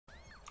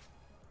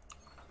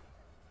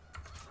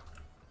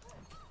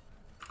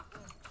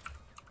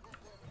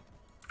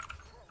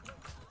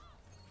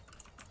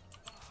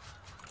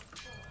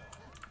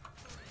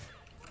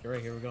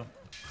Alright, here we go.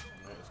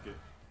 Alright, let's get.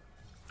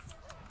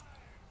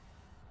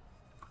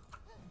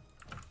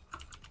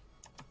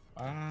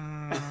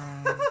 Wow.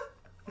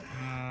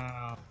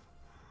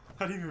 I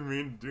didn't even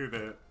mean to do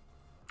that.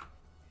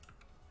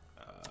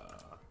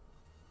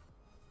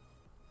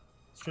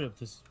 Straight up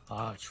this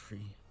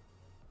tree.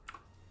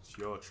 It's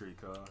your tree,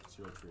 cuz. It's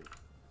your tree.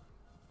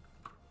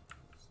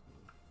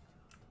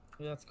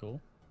 Yeah, that's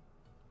cool.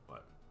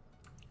 What?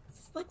 Is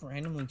this like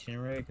randomly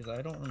generated? Because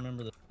I don't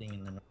remember the thing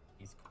in the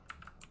Northeast.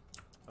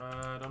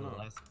 I don't know.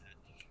 Last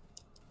match.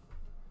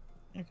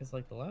 Yeah, because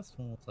like the last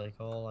one was like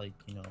all like,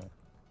 you know,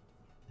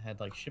 had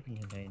like shipping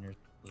containers.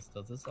 This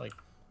stuff. This like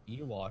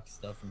Ewok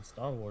stuff from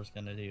Star Wars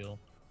kind of deal.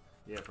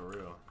 Yeah, for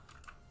real.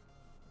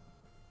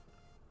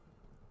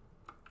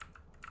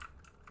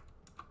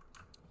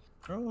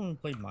 Remember when we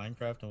played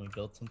Minecraft and we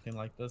built something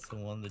like this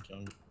in one of the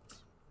jungles?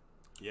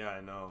 Yeah, I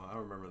know. I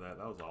remember that.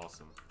 That was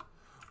awesome.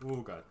 Oh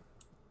god.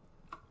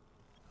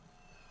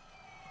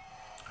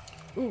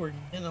 Ooh, we're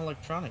getting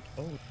electronic.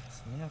 Oh,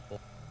 Snapple.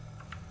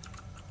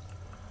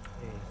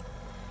 Hey.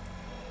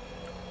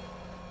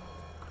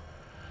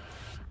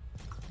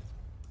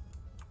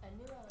 A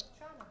new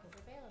electronic is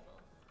available.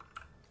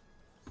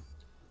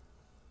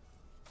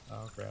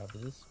 I'll grab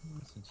this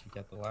one since you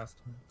got the last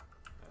one.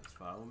 That's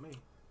fine with me.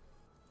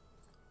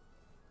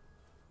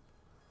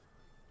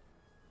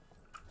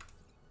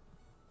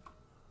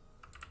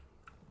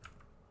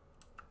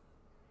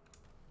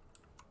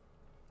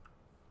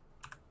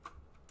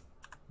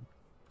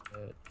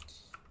 But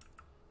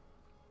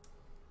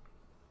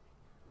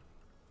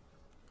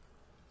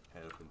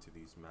Head up into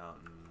these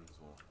mountains.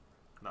 Well,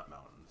 not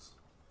mountains.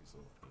 These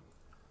little things.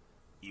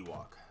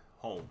 Ewok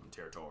home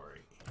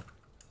territory.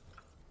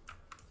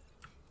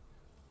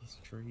 these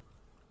trees.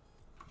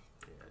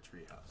 Yeah,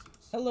 tree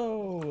houses.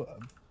 Hello,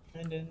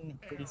 Brandon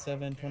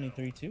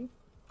 37232.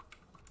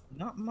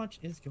 Not much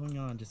is going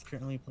on. Just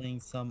currently playing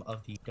some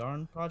of the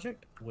Darn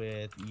project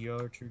with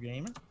Your True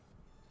Gamer.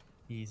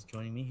 He's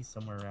joining me. He's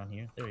somewhere around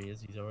here. There he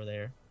is. He's over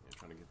there. Yeah,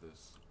 trying to get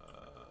this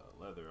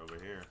leather over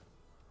here.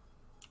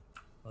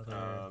 Leather.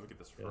 Let me get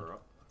this fur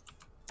up.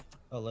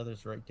 Oh,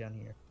 leather's right down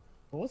here.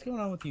 Well, what's going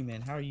on with you,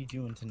 man? How are you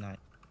doing tonight?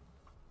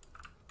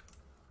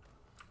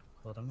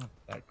 Cold. I'm not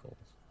that cold.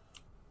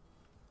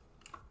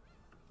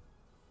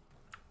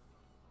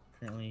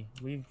 Currently,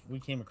 we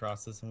came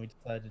across this and we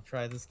decided to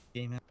try this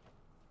game out.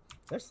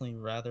 Personally,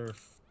 rather.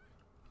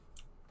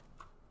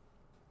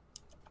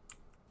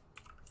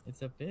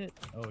 It's a bit.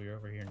 Oh, you're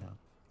over here now.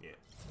 Yeah.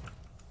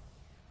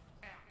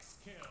 Axe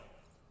kill.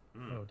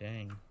 Oh,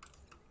 dang.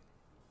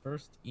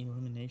 First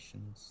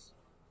eliminations.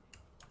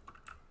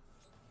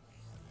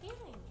 Healing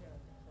drone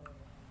deployed.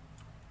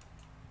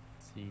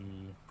 Let's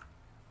see.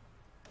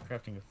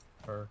 Crafting a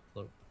fur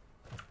cloak.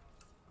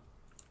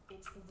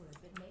 It's the word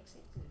that makes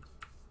it good.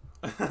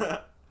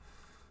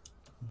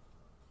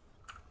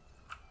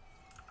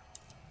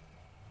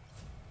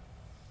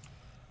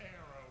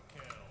 Arrow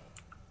kill.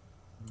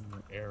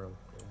 Arrow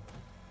kill.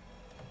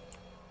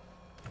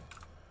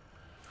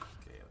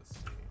 Okay, let's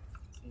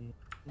see.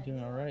 I'm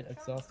doing alright.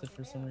 Exhausted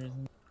for some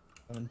reason.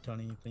 Haven't done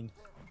anything.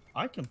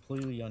 I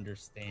completely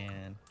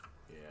understand.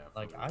 Yeah.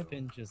 Like, I've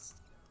been just.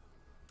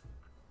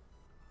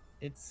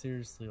 It's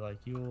seriously like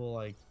you will,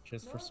 like,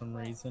 just for some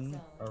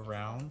reason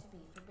around.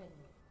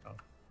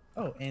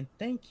 Oh, and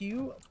thank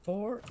you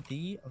for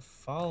the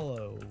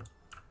follow,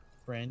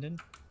 Brandon.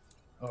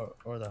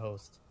 Or the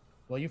host.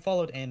 Well, you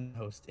followed and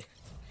hosted.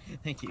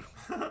 Thank you.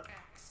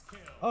 Axe kill.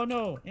 Oh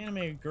no,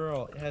 anime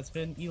girl has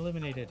been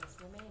eliminated.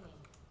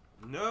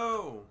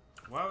 No.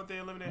 Why would they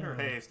eliminate her?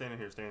 No. Hey, stand in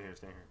here. Stand in here.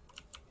 Stand here.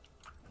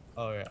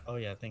 Oh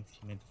yeah, thanks.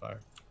 You made the fire.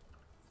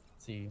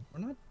 Let's see, we're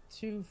not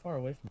too far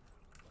away from.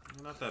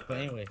 Not that But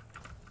bad. anyway,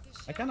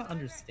 I kind of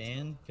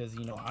understand because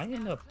you know I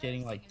end up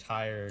getting like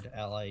tired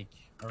at like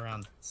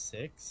around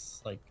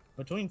 6, like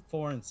between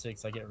 4 and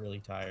 6. I get really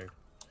tired,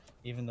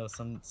 even though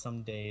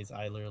some days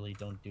I literally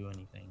don't do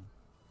anything.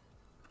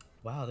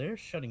 Wow, they're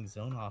shutting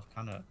zone off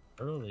kind of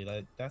early.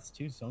 That's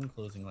 2 zone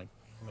closing like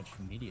pretty much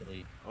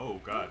immediately. Oh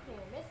god.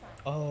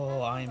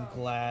 Oh, I'm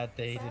glad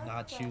they did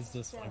not choose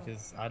this one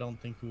because I don't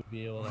think we would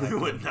be able to. We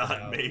would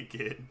not make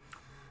it.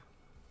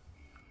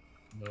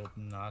 Nope,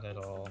 not at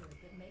all.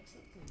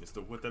 It's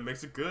the wood that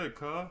makes it good,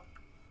 cuh.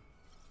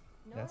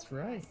 That's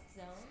right.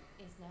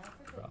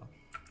 Bro.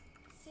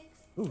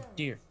 Ooh, Ooh,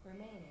 deer.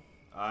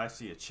 I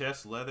see a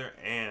chest, leather,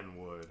 and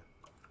wood.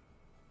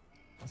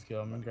 Let's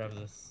go. I'm gonna grab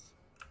this.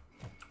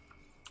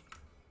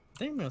 I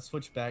think I'm gonna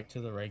switch back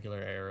to the regular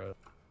arrow.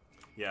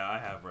 Yeah, I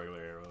have regular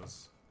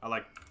arrows. I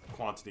like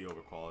quantity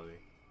over quality.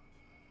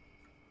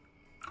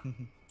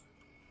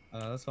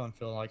 That's what I'm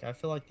feeling like. I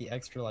feel like the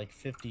extra like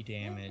 50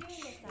 damage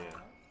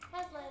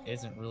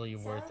isn't really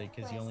worth it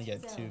because you only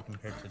get 2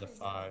 compared to the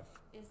 5.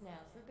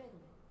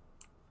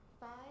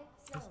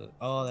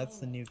 Oh, that's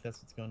the nuke.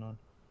 That's what's going on.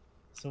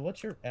 So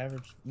what's your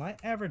average? My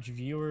average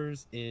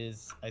viewers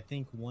is I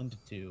think 1 to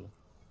 2.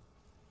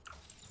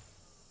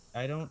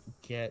 I don't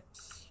get.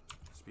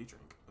 Speed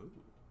drink. Ooh.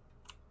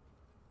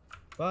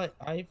 But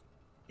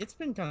it's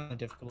been kind of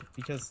difficult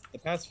because the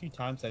past few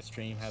times I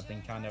stream have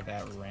been kind of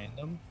at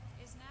random,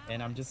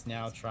 and I'm just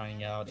now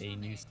trying out a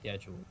new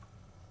schedule,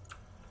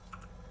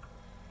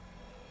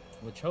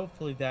 which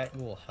hopefully that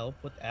will help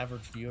with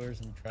average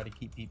viewers and try to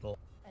keep people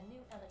A new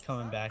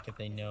coming electronic back if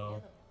they is know.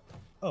 available.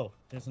 Oh,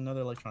 there's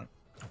another electronic.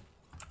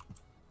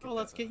 Oh,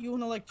 let's get you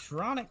an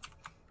electronic.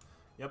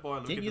 Yeah, boy,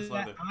 let me Get get you this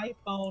that leather.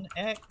 iPhone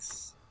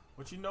X.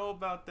 What you know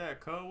about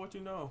that, cuz? What you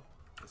know?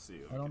 Let's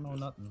see. Let I me don't get know this.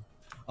 nothing.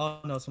 Oh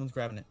no, someone's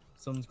grabbing it.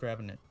 Someone's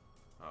grabbing it.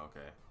 Oh,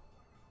 okay.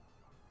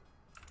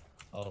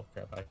 Oh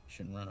crap, I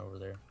shouldn't run over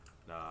there.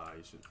 Nah,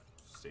 you should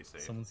stay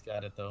safe. Someone's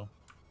got it though.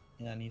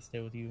 Yeah, I need to stay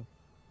with you.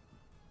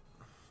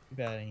 Too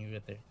bad I didn't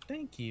get there.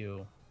 Thank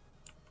you.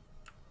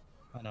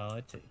 I know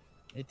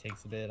it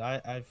takes a bit.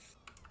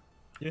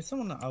 There's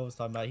someone that I was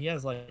talking about. He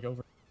has like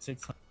over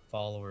 600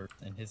 followers,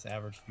 and his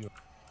average viewer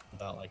is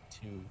about like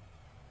 2.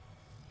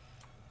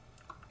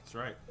 That's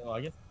right. So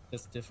I guess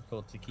it's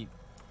difficult to keep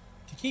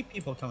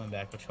people coming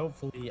back, which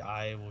hopefully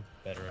I will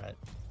get better at.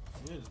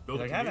 Yeah, just build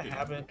a Like I have a community.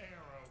 habit.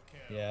 Arrow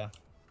kill. Yeah.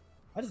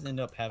 I just end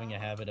up having a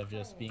habit of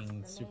just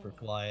being super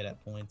quiet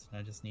at points, and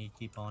I just need to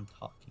keep on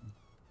talking.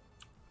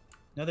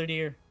 Another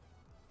deer.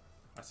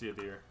 I see a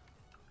deer.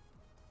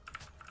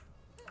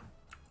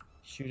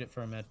 Shoot it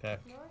for a med pack.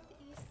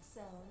 Northeast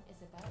zone is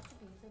about to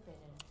be forbidden.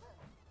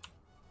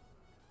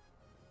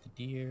 The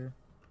deer.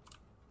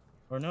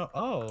 Or no.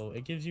 Oh,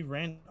 it gives you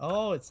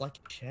Oh, it's like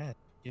a chat.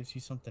 It gives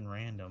you something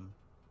random.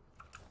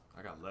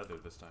 I got leather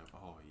this time.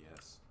 Oh,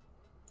 yes.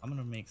 I'm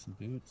gonna make some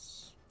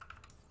boots.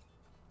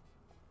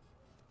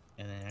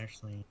 And then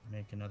actually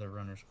make another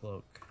runner's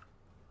cloak.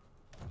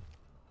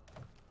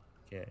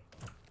 Okay.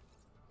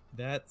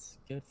 That's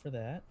good for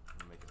that.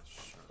 I'm making a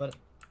shirt. But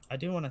I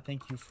do want to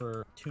thank you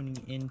for tuning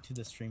into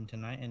the stream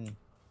tonight and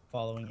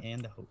following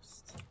and the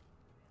host.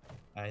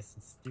 I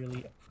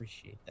sincerely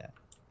appreciate that.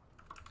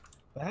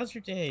 But how's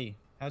your day?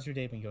 How's your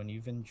day been going?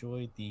 You've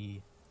enjoyed the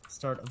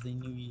start of the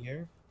new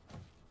year?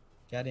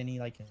 Got any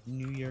like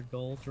new year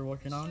goals you're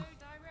working on?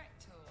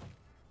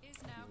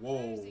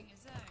 Whoa.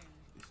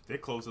 They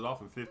close it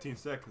off in 15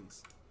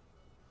 seconds.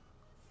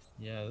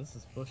 Yeah, this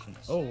is pushing.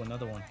 Oh,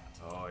 another one.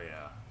 Oh,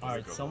 yeah. All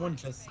right, someone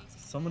just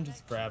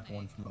grabbed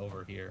one from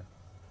over here.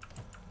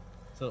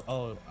 So,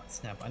 oh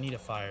snap! I need a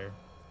fire.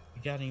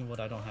 You got any wood?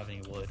 I don't have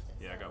any wood.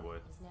 Yeah, I got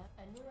wood. Is now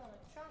a new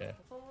electronic. Okay.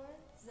 4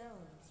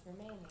 zones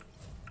remaining.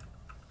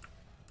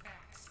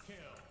 Axe kill.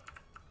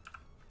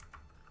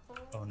 4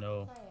 Oh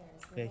no!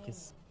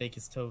 players Bake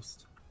is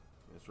toast.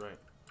 That's right.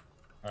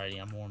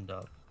 Alrighty, I'm warmed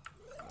up.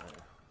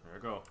 There I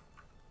go.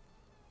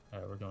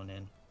 Alright, we're going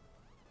in.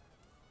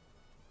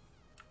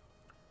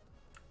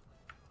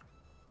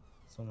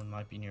 Someone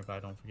might be nearby.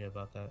 Don't forget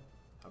about that.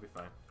 I'll be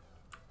fine.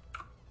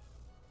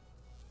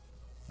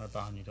 Right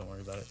behind you. Don't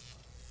worry about it.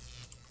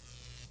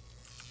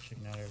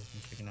 Checking out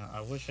everything. Checking out.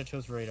 I wish I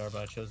chose radar,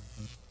 but I chose.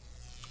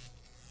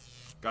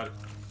 Got it.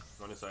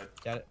 Go on inside.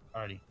 Got it.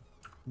 Alrighty.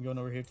 I'm going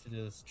over here to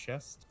this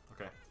chest.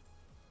 Okay.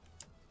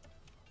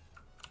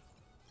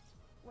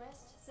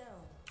 West zone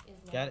is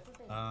now Got it.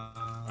 forbidden.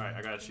 Alright,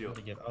 I got a shield.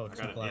 Pretty good. Oh, I two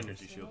got an bladders.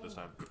 energy shield this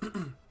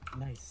time.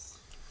 Nice.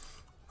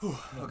 Whew, You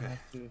don't okay.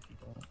 have to if you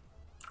don't.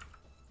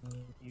 What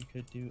you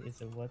could do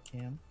is a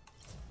webcam.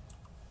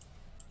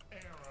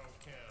 Arrow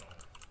kill.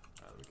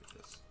 Let me get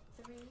this.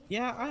 3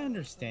 Yeah, I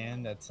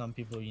understand that some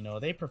people, you know,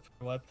 they prefer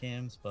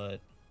webcams, but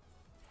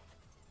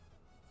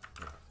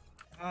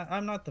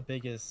I'm not the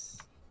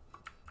biggest.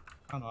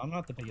 I don't know. I'm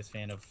not the biggest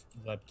fan of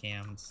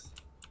webcams,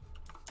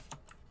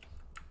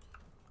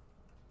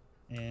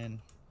 and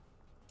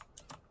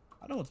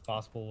I know it's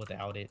possible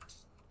without it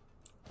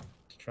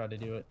to try to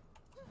do it.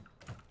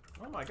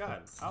 Oh my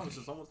god. I was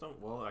just almost done.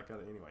 Well, I got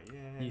it anyway.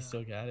 Yeah. You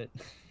still got it.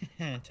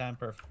 Time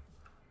perfect.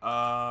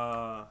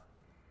 I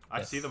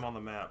Yes. see them on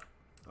the map.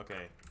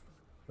 Okay.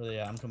 Really,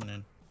 yeah, I'm coming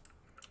in.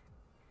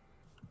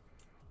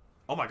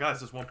 Oh my god,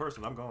 it's just one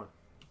person. I'm going.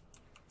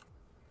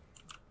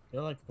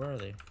 They're like, where are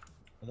they?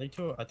 Are they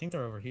two? I think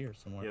they're over here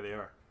somewhere. Yeah, they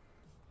are.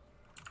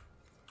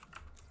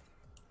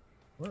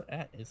 Where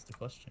at is the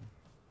question.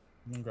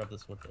 I'm gonna grab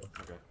this wood though.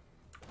 Okay.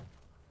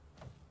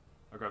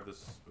 I'll grab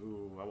this.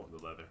 Ooh, I want the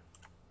leather.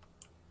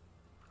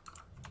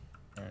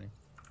 Alrighty.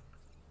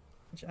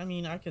 Which, I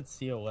mean, I could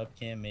see a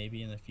webcam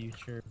maybe in the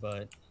future,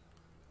 but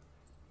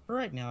for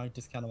right now, I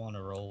just kind of want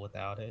to roll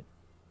without it.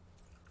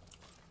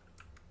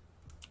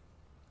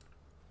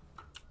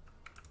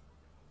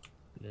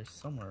 There's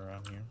somewhere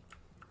around here.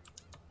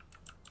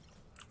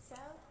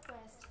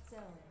 Southwest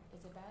zone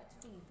is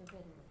about to be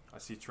forbidden. I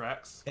see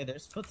tracks. Hey,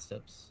 there's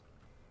footsteps.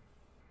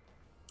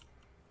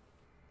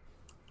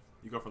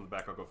 You go from the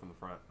back, I'll go from the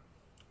front.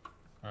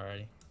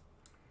 Alrighty.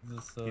 Is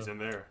this, He's in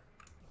there.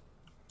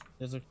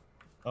 there's a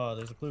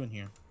clue in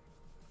here.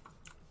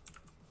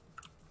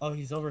 Oh,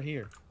 he's over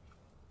here.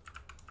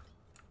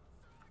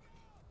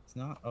 It's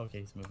not? Okay,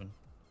 he's moving.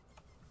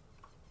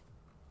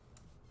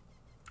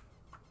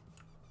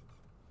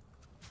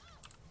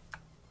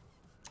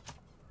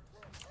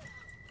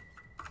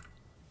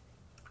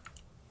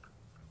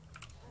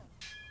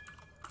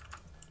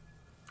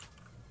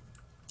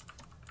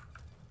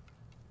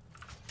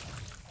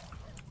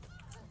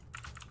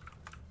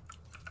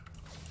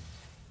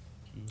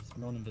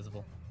 No one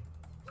invisible.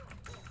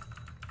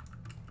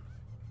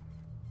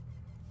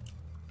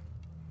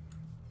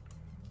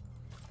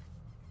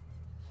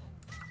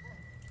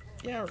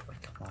 Yeah,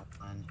 come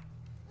on.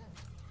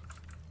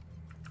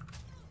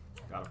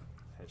 Got him.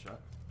 Headshot.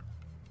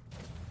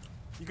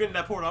 You get in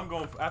that portal, I'm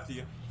going after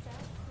you.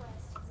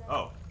 Southwest zone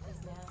Oh.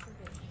 is now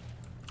forbidden.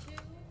 2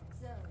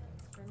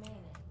 zones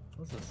remaining.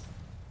 What's this?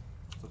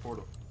 It's a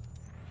portal.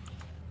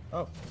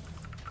 Oh.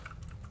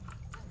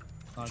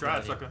 Not a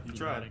tried, good idea. sucker. You Not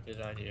tried. a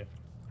good idea.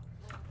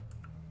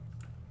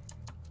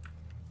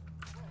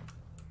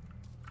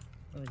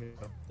 There we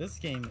go. This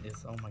game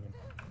is, oh my god.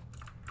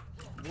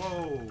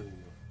 Whoa.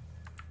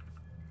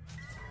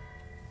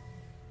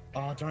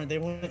 Oh darn it, they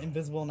went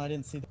invisible and I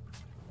didn't see them.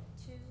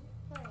 2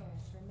 players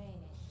remaining.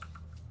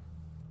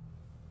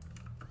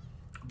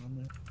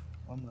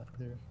 I'm not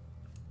there.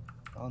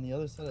 On the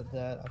other side of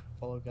that,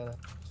 I got a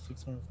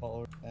 600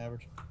 followers,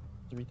 average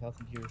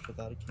 3,000 viewers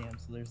without a cam,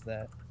 so there's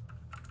that.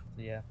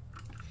 So yeah.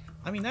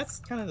 I mean, that's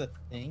kind of the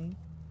thing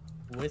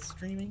with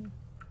streaming,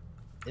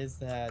 is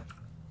that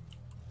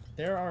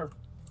there are...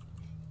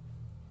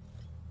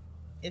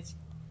 It's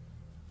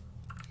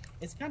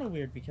kind of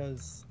weird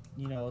because,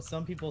 you know,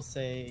 some people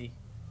say,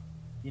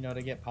 you know,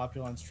 to get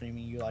popular on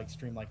streaming, you like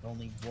stream like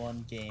only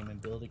one game and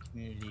build a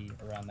community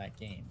around that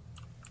game.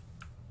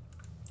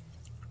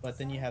 But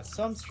then you have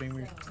some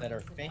streamers that are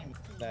famous,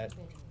 that,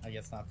 I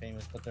guess not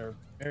famous, but they're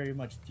very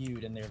much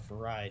viewed in their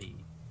variety.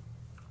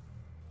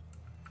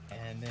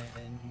 And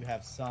then you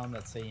have some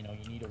that say, you know,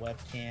 you need a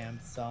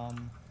webcam.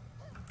 Some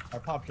are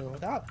popular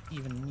without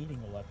even needing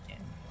a webcam.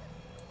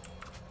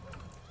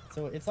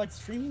 So it's like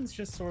streaming's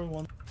just sort of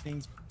one of the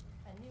things,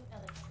 A new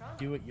electronic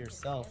do it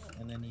yourself, is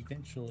and then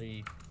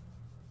eventually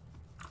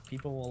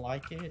people will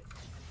like it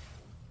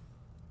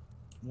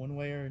one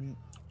way or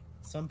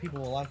some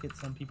people will like it,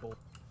 some people,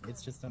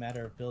 it's just a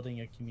matter of building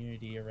a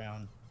community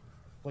around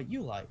what you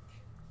like.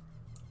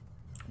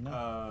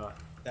 No,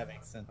 that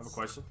makes sense. I have a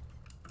question.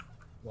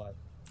 What?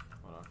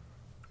 Hold on.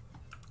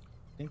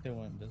 I think they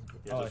went invisible.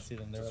 Yeah, oh, just- I see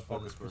them. They're just up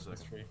by this focus for a Christmas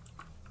second. tree.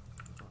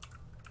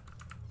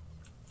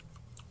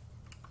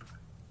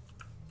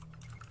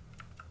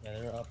 Yeah,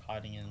 they're up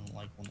hiding in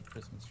like on the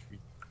Christmas tree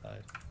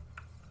side.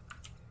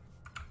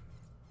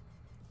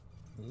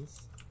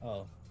 This?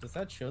 Oh, does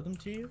that show them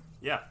to you?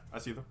 Yeah, I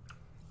see them.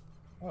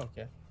 Oh,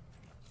 okay.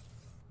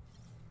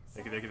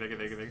 Thank you. zone.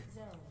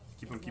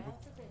 Keep 'em, is keep 'em. now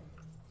forbidden.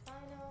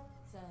 Final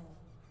zone.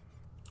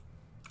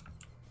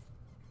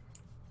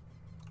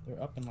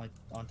 They're up in like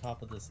on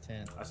top of this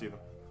tent. I see them.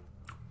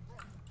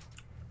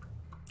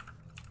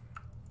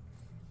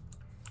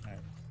 Alright.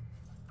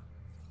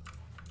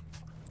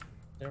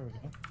 There we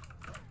go.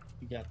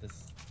 You got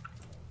this.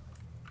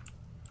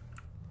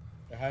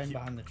 They're hiding Keep-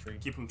 behind the tree.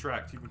 Keep them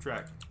tracked. Keep them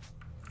tracked.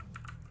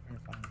 Trying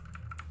to find.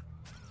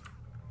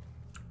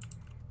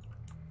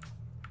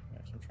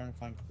 Alright, so I'm trying to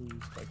find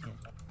clues, but I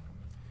can't find.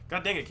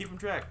 God dang it! Keep them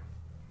tracked.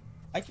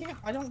 I can't.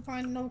 I don't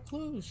find no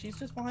clues. She's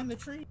just behind the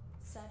tree.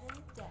 Sudden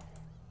death.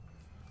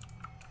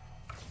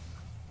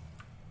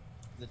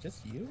 Is it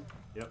just you?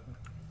 Yep.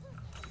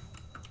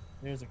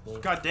 There's a clue.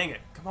 God dang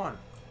it! Come on.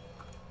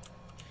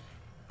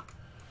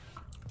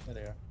 There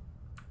they are.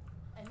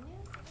 A new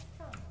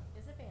electronic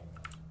is abandoned.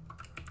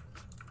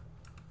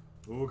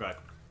 Oh god.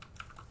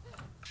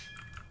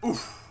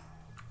 Oof.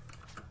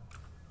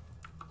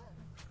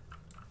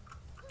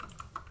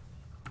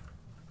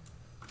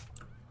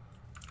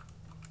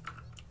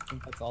 I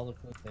think that's all the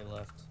clues they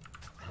left.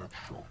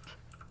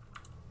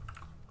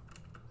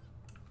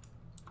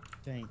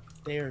 Dang,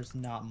 there's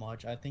not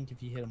much. I think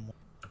if you hit them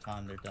one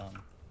time, they're done.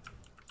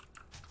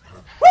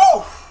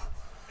 Woo!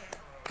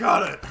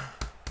 Got it.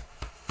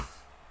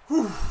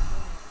 Whew.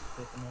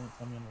 At the moment,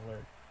 I'm on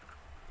alert.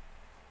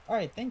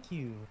 Alright, thank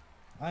you.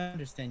 I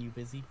understand you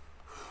busy.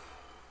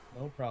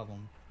 No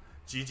problem.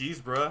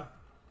 GG's, bruh.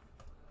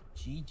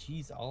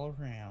 GG's all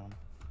around.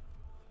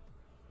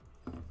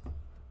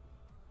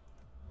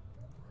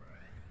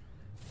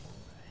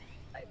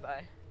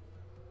 Bye.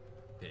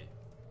 Hey,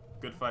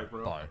 Good fight,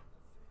 bro. bye.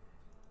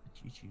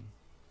 GG.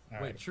 Wait,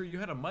 Alright, sure you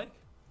had a mic?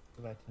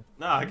 go back to...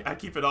 Nah, I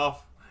keep it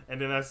off, and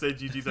then I say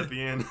GG's at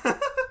the end.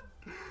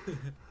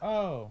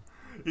 Oh!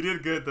 You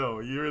did good though.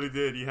 You really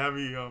did. You had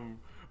me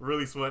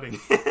really sweating.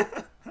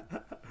 Gosh.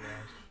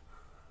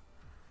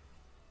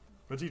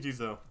 But GG's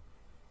though.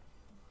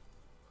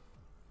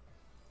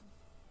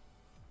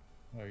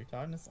 Oh, are you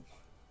talking to someone?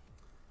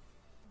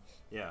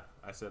 Yeah,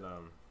 I said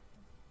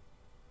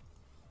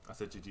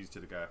GG's to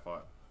the guy I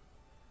fought.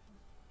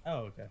 Oh,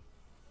 okay.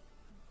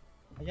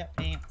 I got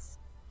pants.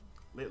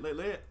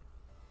 Lit.